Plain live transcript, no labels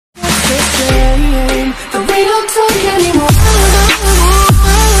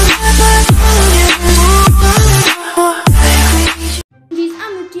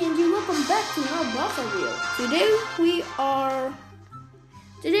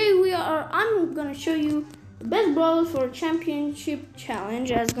I'm gonna show you the best brawlers for championship challenge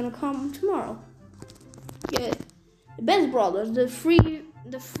that's gonna come tomorrow. Yeah, the best brawlers, the free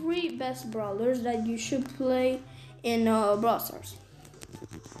best brawlers that you should play in Brawl Stars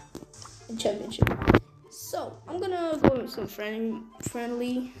championship. So I'm gonna go with some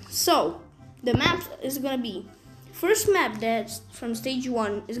friendly. So the map is gonna be first map that's from stage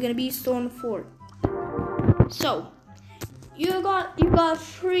 1 is gonna be Stone Fort. So you got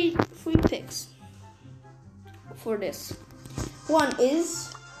three picks for this. One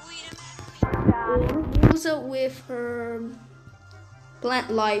is Rosa with her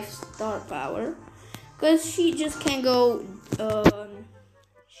plant life star power, because she just can't go.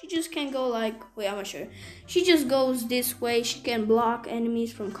 Like, wait, I'm not sure. She just goes this way. She can block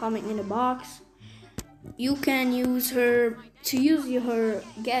enemies from coming in the box. You can use her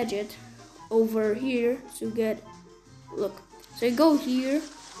gadget over here to get. Look, so you go here.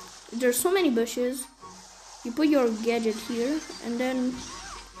 There's so many bushes. You put your gadget here, and then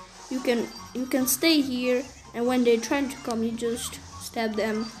you can stay here. And when they try to come, you just stab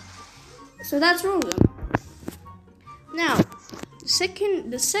them. So that's Rosa. Now, the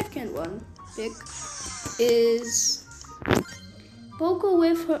second one pick is Poco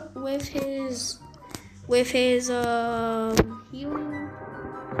with his healing.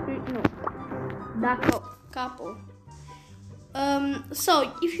 No, capo.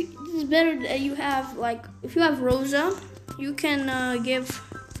 So it's better that you have, like, if you have Rosa, you can give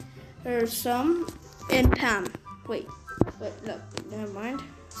her some, and Pam. Wait, look, never mind.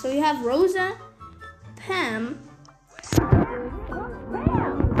 So you have Rosa, Pam,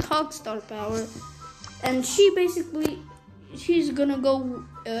 Talk Star Power, and she's gonna go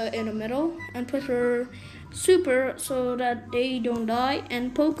in the middle and put her super so that they don't die,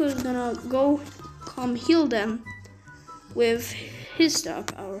 and Poco's gonna go come heal them with his star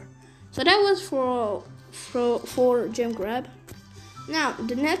power. So that was for gem grab. Now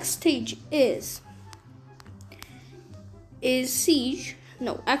the next stage is siege.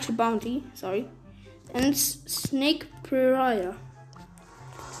 No, actually bounty. Sorry, and snake pariah.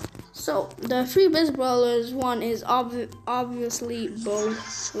 So the three best brawlers. One is obviously Bo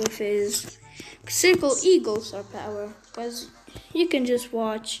with his circle eagle star power, because you can just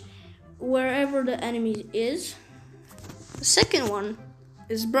watch wherever the enemy is. The second one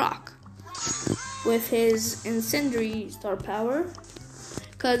is Brock with his incendiary star power,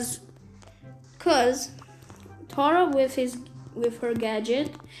 cause Tara with her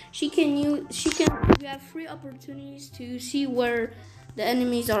gadget, you have 3 opportunities to see where the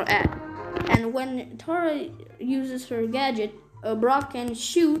enemies are at, and when Tara uses her gadget, Brock can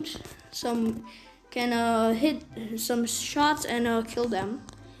hit some shots and kill them.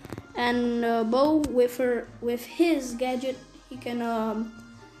 And Bo with his gadget, he can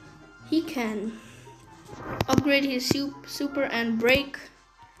upgrade his super and break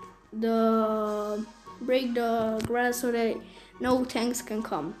the grass so that no tanks can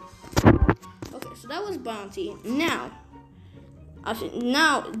come. Okay, so that was bounty. Now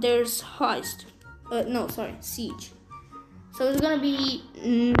there's heist. Siege. So it's gonna be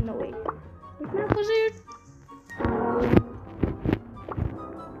no wait. It's not Blizzard.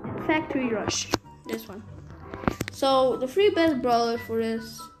 Factory Rush. This one. So the 3 best brawler for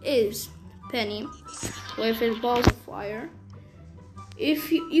this is Penny with his balls of fire.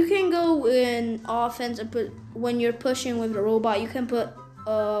 If you can go in offense and put, when you're pushing with the robot, you can put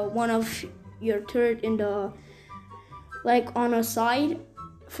one of your turret in the, like, on a side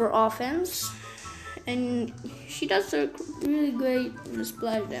for offense, and she does a really great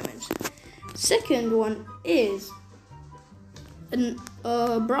splash damage. Second one is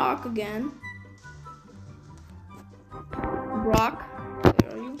Brock again. Brock, where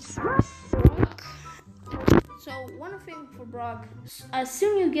are you? Brock. So one thing for Brock, as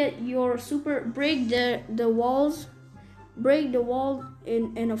soon as you get your super, break the wall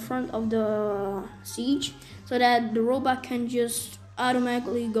in the front of the siege, so that the robot can just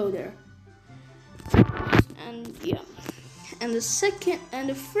automatically go there. And yeah, and the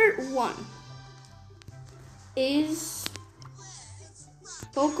third one is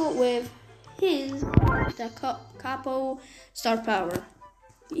Poco with his capo star power.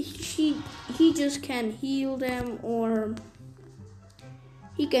 He just can heal them, or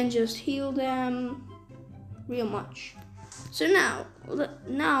he can just heal them real much. So now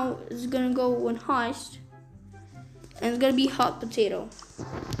it's gonna go on heist, and it's gonna be hot potato.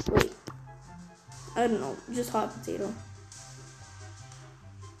 Wait, I don't know, just hot potato.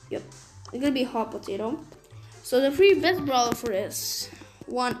 Yep, it's gonna be hot potato. So the 3 best brawler for this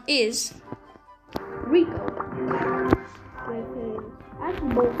one is Rico with his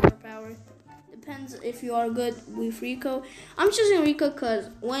Actually, both star power. Depends if you are good with Rico. I'm choosing Rico because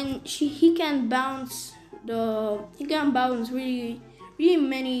when he can bounce really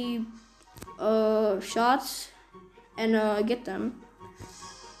many shots and get them.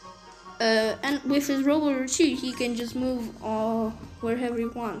 And with his Robo Retreat, he can just move wherever he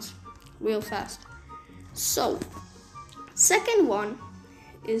wants, real fast. So, second one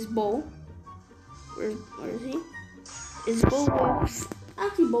is Bo. Where is he? Is Bo with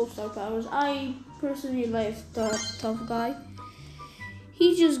actually both star powers. I personally like the tough guy.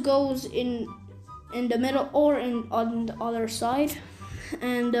 He just goes in the middle or on the other side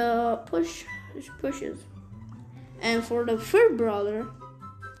and pushes. And for the third brawler,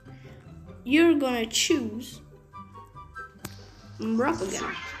 you're gonna choose Brock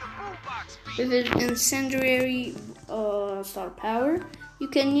again. With his incendiary star power, you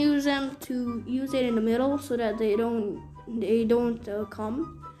can use them to use it in the middle so that they don't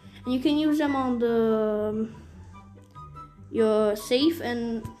come, and you can use them on your safe,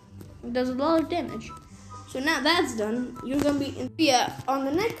 and it does a lot of damage. So now that's done, you're gonna be on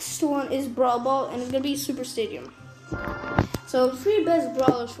the next one is Brawl Ball, and it's gonna be Super Stadium. So the 3 best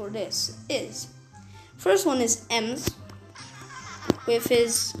brawlers for this is, first one is Ems with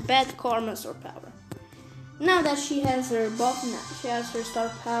his Bad Karma star power. Now that she has her buff, she has her star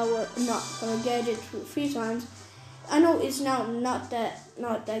power, not her gadget 3 times. I know it's now not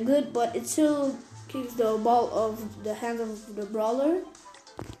that good, but it still keeps the ball of the hands of the brawler.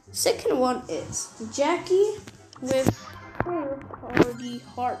 Second one is Jackie with her Hardy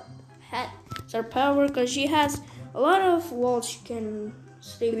Heart Hat star power, because she has a lot of walls she can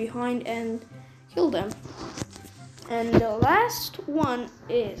stay behind and kill them. And the last one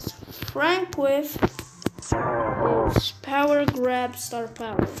is Frank with his Power Grab star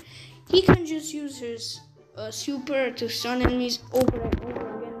power. He can just use his super to stun enemies over and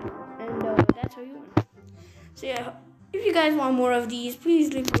over again, and that's how you win. So yeah, if you guys want more of these,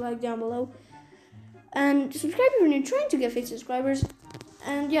 please leave a like down below and subscribe if you're new, trying to get 50 subscribers.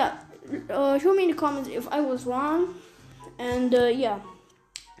 And yeah, show me in the comments if I was wrong, and yeah,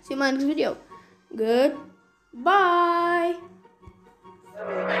 see you in my next video. Goodbye.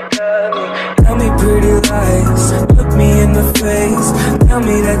 Tell me pretty lies, look me in the face, tell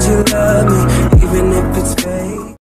me that you love me, even if it's fake.